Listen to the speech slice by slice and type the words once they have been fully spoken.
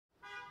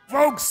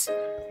Folks,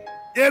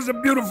 here's a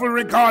beautiful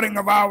recording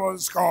of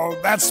ours called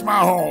That's My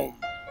Home.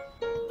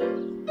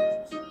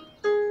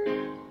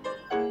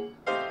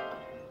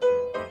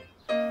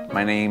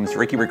 My name's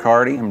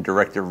Riccardi. I'm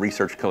Director of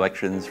Research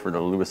Collections for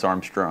the Louis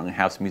Armstrong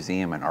House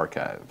Museum and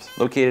Archives,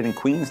 located in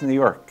Queens, New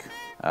York.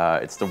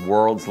 It's the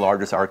world's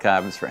largest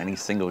archives for any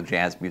single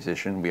jazz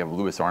musician. We have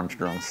Louis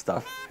Armstrong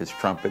stuff, his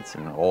trumpets,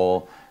 and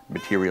all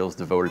materials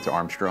devoted to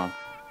Armstrong.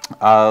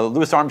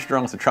 Louis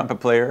Armstrong is a trumpet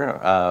player,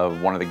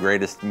 one of the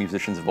greatest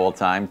musicians of all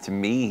time. To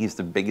me, he's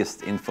the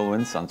biggest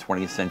influence on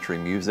 20th century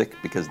music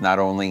because not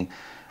only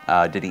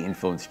did he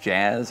influence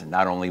jazz,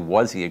 not only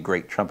was he a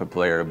great trumpet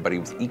player, but he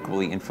was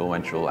equally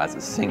influential as a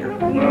singer.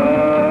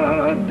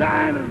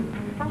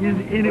 Is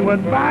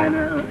anyone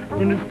finer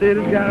in the state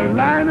of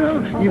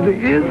Carolina? If there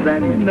is,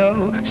 then you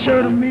know,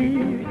 show to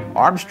me.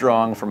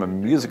 Armstrong, from a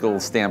musical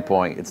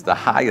standpoint, it's the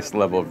highest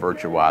level of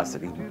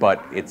virtuosity,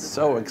 but it's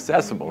so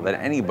accessible that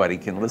anybody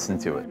can listen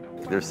to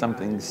it. There's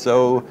something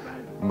so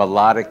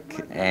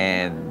melodic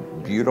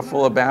and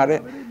beautiful about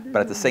it,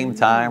 but at the same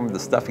time, the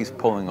stuff he's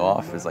pulling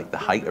off is like the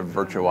height of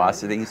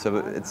virtuosity, so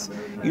it's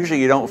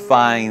usually you don't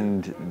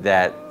find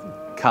that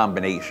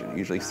combination.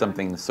 Usually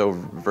something so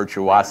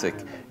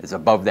virtuosic is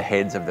above the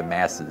heads of the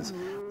masses.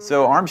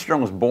 So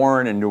Armstrong was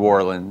born in New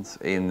Orleans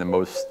in the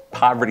most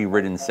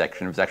poverty-ridden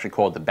section. It was actually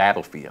called the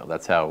battlefield.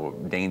 That's how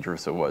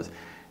dangerous it was.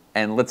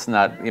 And let's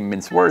not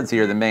mince words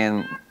here. The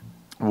man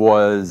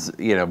was,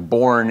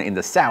 born in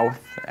the South,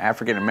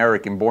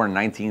 African-American, born in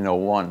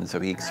 1901. So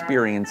he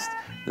experienced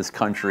this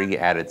country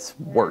at its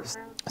worst.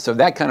 So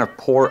that kind of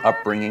poor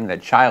upbringing,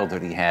 that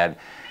childhood he had,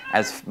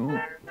 as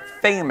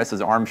famous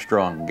as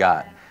Armstrong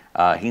got,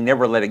 he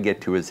never let it get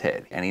to his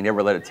head, and he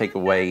never let it take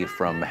away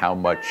from how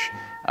much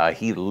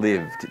he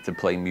lived to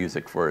play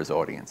music for his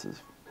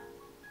audiences.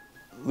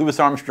 Louis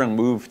Armstrong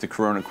moved to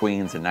Corona,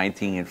 Queens in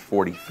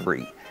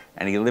 1943,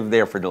 and he lived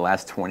there for the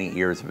last 20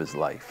 years of his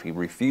life. He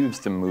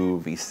refused to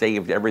move. He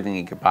saved everything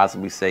he could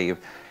possibly save.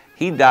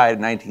 He died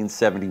in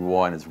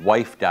 1971. His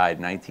wife died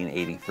in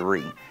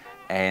 1983.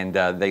 And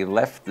they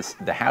left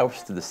the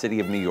house to the city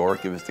of New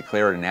York. It was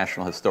declared a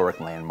National Historic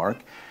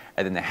Landmark.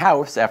 And then the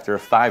house, after a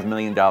 $5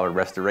 million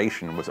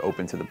restoration, was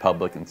opened to the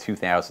public in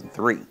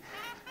 2003.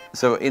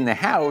 So in the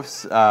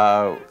house,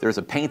 there's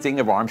a painting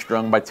of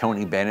Armstrong by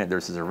Tony Bennett.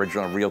 There's his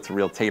original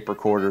reel-to-reel tape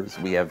recorders.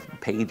 We have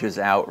pages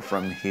out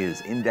from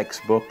his index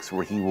books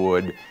where he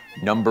would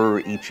number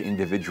each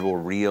individual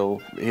reel,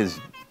 his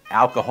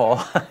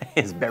alcohol,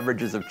 his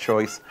beverages of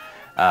choice,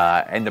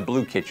 and the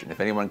Blue Kitchen. If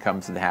anyone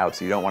comes to the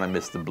house, you don't want to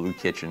miss the Blue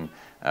Kitchen,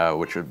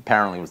 which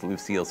apparently was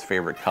Lucille's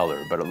favorite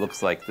color, but it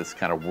looks like this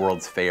kind of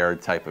World's Fair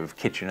type of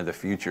kitchen of the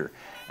future.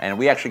 And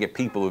we actually get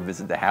people who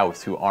visit the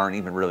house who aren't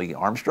even really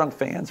Armstrong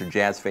fans or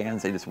jazz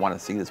fans. They just want to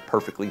see this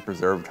perfectly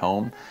preserved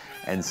home.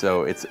 And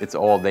so it's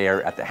all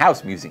there at the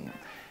House Museum.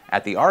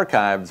 At the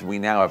archives, we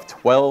now have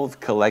 12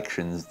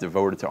 collections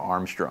devoted to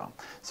Armstrong.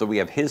 So we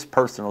have his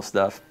personal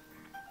stuff,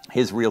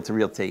 his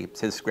reel-to-reel tapes,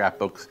 his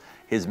scrapbooks,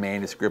 his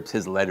manuscripts,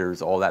 his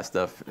letters, all that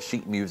stuff,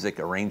 sheet music,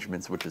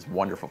 arrangements, which is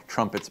wonderful,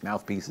 trumpets,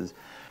 mouthpieces.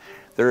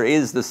 There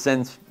is the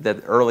sense that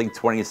early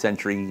 20th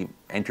century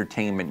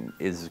entertainment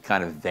is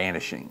kind of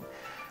vanishing.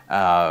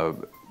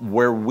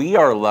 Where we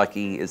are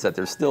lucky is that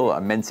there's still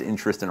immense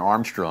interest in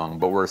Armstrong,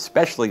 but we're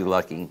especially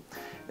lucky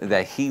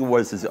that he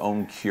was his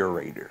own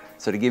curator.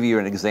 So to give you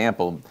an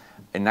example,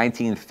 in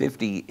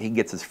 1950, he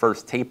gets his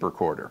first tape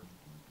recorder.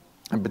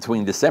 And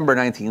between December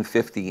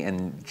 1950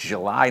 and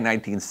July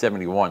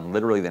 1971,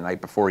 literally the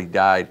night before he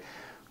died,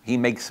 he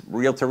makes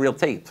reel-to-reel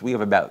tapes. We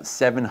have about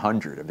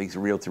 700 of these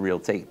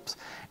reel-to-reel tapes.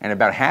 And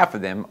about half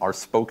of them are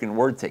spoken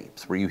word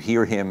tapes, where you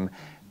hear him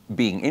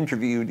being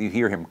interviewed, you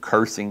hear him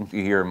cursing,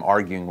 you hear him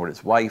arguing with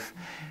his wife.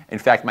 In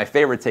fact, my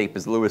favorite tape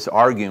is Louis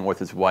arguing with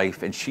his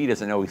wife, and she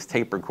doesn't know he's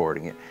tape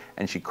recording it.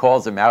 And she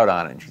calls him out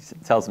on it, and she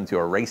tells him to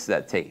erase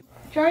that tape.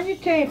 Turn your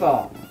tape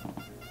off.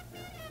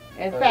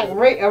 In fact,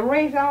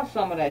 erase out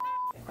some of that.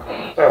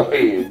 Oh,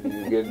 you're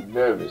getting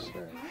nervous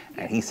now.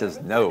 And he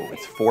says, no,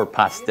 it's for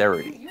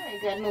posterity. You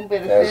ain't got no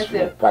better That's sense for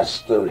than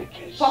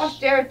posterity.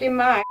 posterity,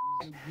 my.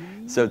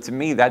 So to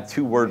me, that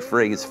two-word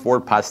phrase, for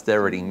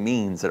posterity,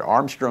 means that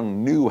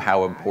Armstrong knew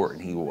how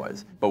important he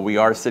was. But we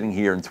are sitting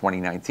here in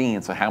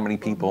 2019, so how many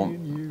people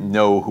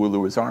know who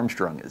Louis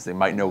Armstrong is? They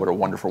might know What a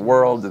Wonderful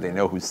World. Do they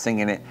know who's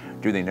singing it?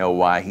 Do they know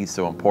why he's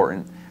so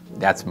important?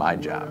 That's my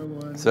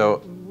job.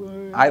 So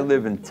I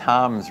live in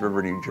Toms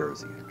River, New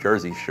Jersey,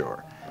 Jersey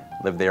Shore.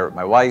 Live there with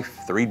my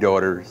wife, 3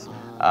 daughters.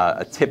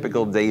 A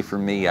typical day for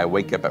me, I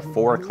wake up at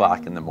 4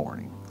 o'clock in the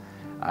morning.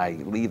 I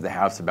leave the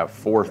house about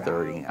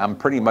 4:30. I'm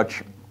pretty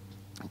much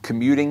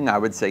commuting, I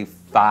would say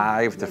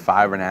 5 to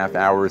 5.5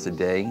 hours a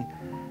day.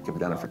 I've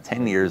done it for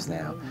 10 years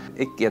now.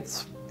 It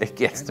gets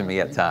to me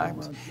at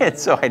times. And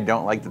so I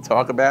don't like to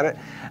talk about it.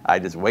 I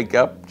just wake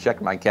up, check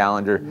my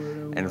calendar,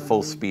 and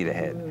full speed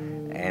ahead.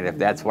 And if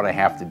that's what I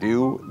have to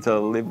do to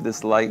live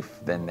this life,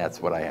 then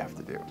that's what I have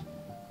to do.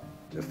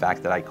 The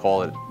fact that I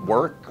call it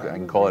work, I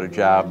can call it a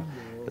job,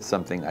 is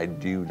something I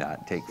do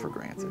not take for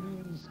granted.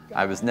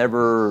 I was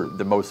never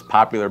the most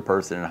popular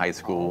person in high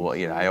school.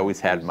 You know, I always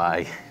had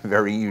my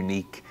very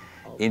unique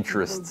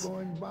interests.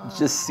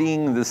 Just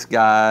seeing this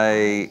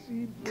guy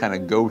kind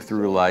of go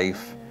through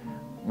life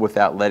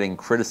without letting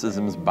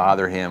criticisms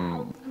bother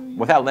him,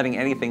 without letting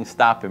anything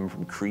stop him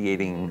from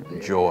creating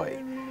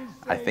joy.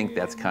 I think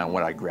that's kind of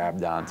what I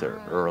grabbed onto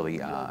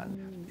early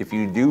on. If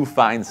you do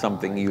find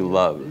something you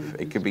love,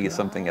 it could be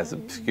something as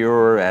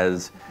obscure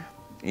as,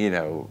 you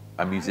know,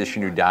 a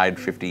musician who died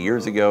 50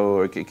 years ago,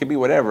 or it could be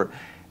whatever.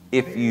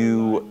 If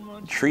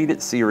you treat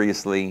it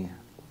seriously,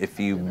 if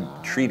you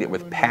treat it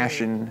with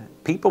passion,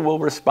 people will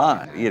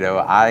respond. You know,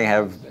 I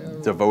have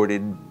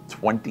devoted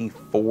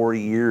 24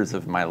 years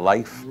of my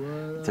life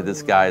to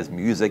this guy's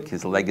music,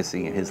 his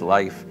legacy, and his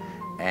life,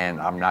 and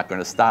I'm not going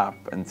to stop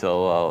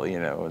until, you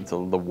know,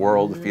 until the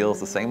world feels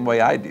the same way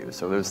I do.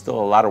 So there's still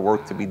a lot of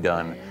work to be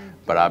done,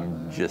 but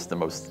I'm just the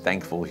most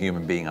thankful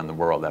human being on the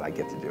world that I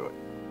get to do it.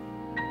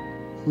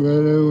 What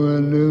a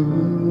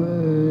wonderful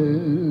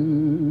world.